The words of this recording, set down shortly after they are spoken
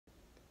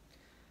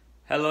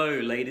Hello,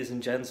 ladies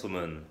and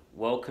gentlemen.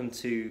 Welcome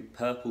to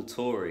Purple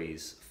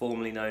Tories,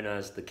 formerly known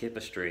as the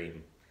Kipper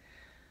Stream.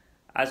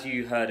 As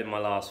you heard in my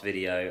last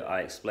video,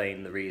 I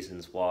explained the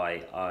reasons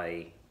why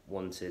I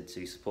wanted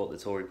to support the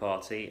Tory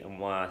party and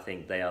why I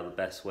think they are the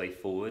best way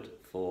forward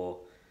for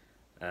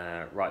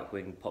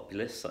right-wing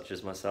populists such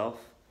as myself.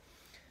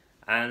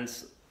 And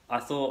I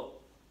thought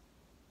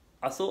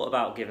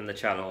about giving the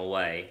channel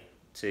away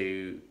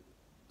to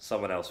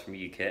someone else from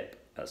UKIP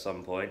at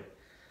some point.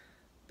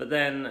 But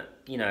then,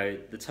 you know,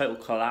 the total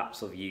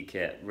collapse of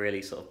UKIP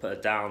really sort of put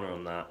a downer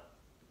on that.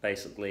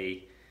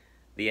 Basically,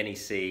 the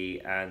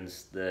NEC and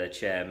the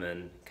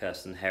chairman,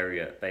 Kirsten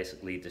Herriot,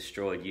 basically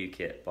destroyed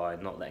UKIP by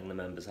not letting the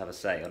members have a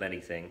say on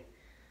anything,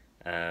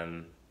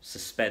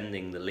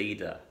 suspending the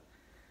leader.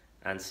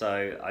 And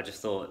so I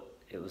just thought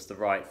it was the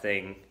right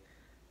thing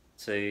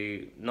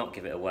to not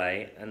give it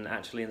away, and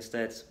actually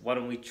instead, why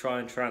don't we try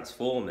and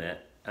transform it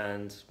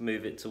and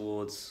move it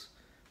towards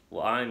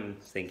what I'm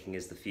thinking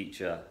is the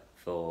future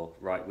for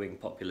right-wing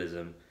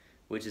populism,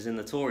 which is in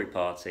the Tory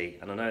party.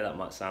 And I know that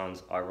might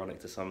sound ironic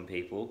to some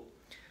people.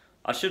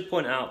 I should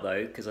point out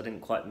though, because I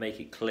didn't quite make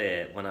it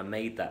clear when I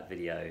made that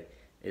video,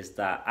 is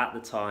that at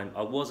the time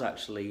I was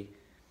actually,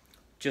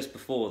 just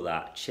before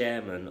that,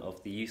 chairman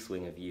of the youth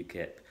wing of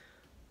UKIP,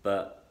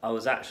 but I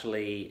was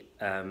actually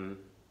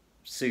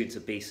soon to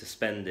be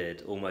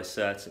suspended, almost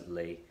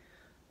certainly,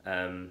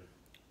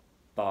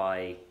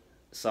 by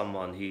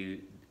someone who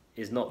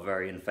is not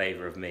very in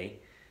favour of me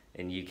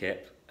in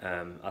UKIP.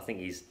 I think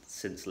he's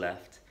since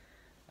left,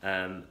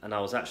 and I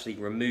was actually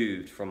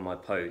removed from my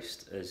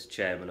post as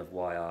chairman of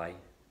YI,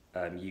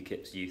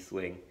 UKIP's youth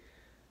wing,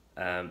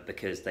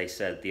 because they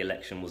said the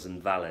election was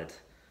invalid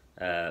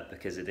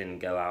because it didn't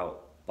go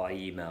out by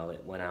email,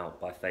 it went out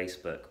by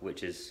Facebook,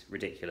 which is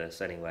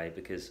ridiculous anyway,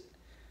 because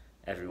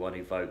everyone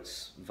who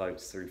votes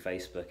through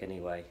Facebook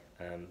anyway.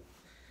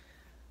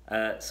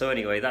 So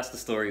anyway, that's the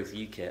story with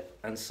UKIP,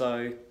 and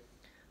so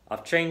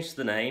I've changed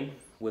the name.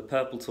 We're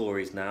Purple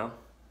Tories now.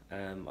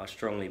 I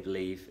strongly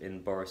believe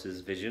in Boris's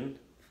vision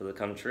for the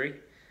country,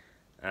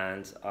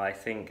 and I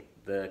think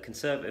the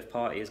Conservative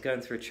Party is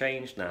going through a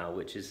change now,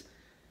 which is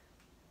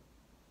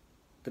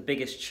the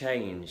biggest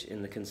change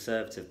in the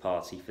Conservative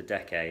Party for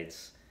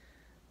decades.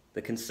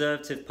 The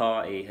Conservative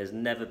Party has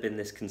never been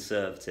this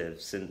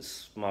conservative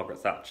since Margaret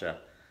Thatcher,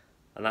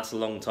 and that's a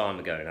long time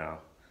ago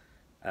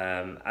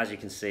now. As you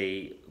can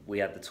see, we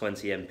had the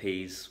 20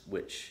 MPs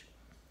which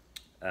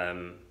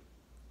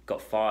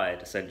got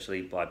fired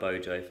essentially by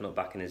Bojo for not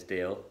backing his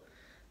deal.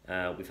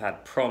 We've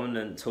had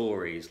prominent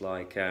Tories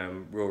like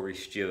Rory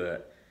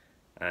Stewart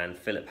and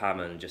Philip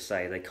Hammond just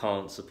say they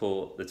can't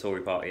support the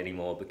Tory party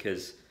anymore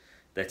because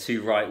they're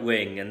too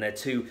right-wing and they're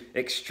too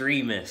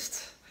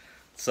extremist.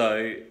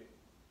 So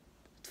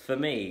for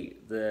me,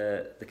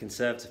 the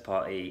Conservative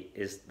Party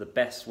is the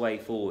best way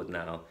forward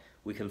now.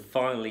 We can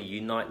finally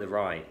unite the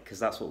right, because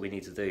that's what we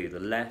need to do. The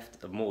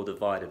left are more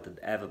divided than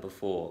ever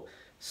before,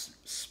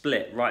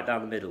 split right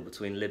down the middle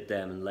between Lib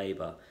Dem and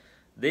Labour.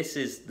 This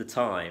is the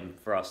time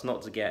for us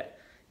not to get,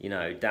 you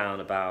know, down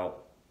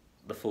about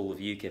the fall of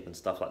UKIP and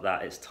stuff like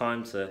that. It's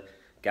time to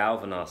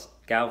galvanise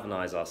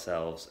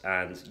ourselves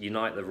and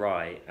unite the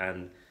right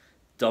and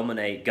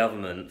dominate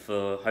government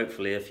for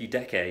hopefully a few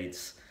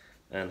decades.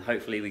 And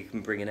hopefully we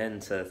can bring an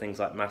end to things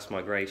like mass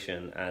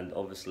migration and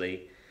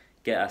obviously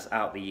get us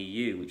out the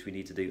EU, which we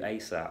need to do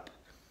ASAP.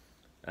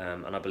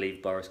 And I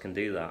believe Boris can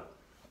do that.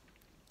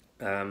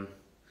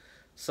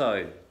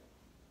 So,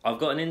 I've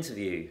got an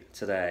interview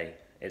today.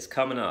 It's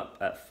coming up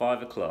at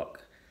 5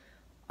 o'clock.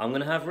 I'm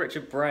going to have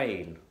Richard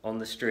Braine on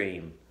the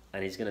stream,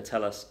 and he's going to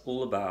tell us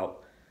all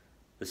about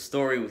the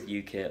story with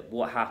UKIP,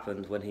 what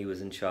happened when he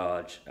was in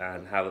charge,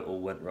 and how it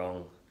all went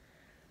wrong.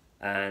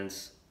 And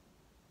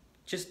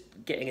just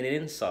getting an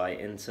insight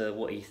into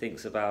what he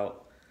thinks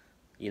about,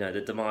 you know,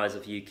 the demise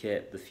of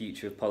UKIP, the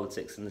future of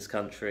politics in this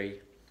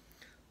country.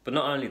 But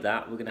not only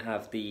that, we're going to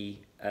have the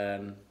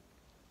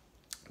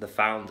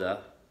founder,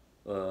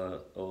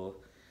 or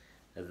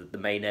the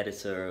main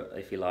editor,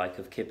 if you like,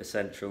 of Kipper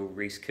Central,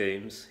 Rhys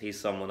Coombs. He's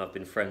someone I've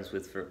been friends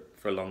with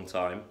for a long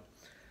time.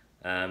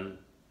 And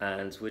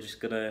we're just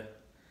going to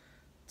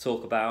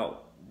talk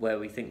about where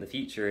we think the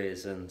future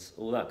is and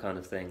all that kind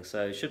of thing.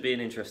 So it should be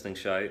an interesting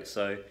show.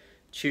 So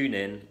tune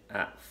in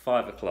at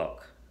 5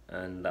 o'clock,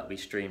 and that'll be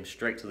streamed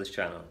straight to this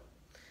channel.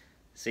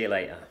 See you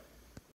later.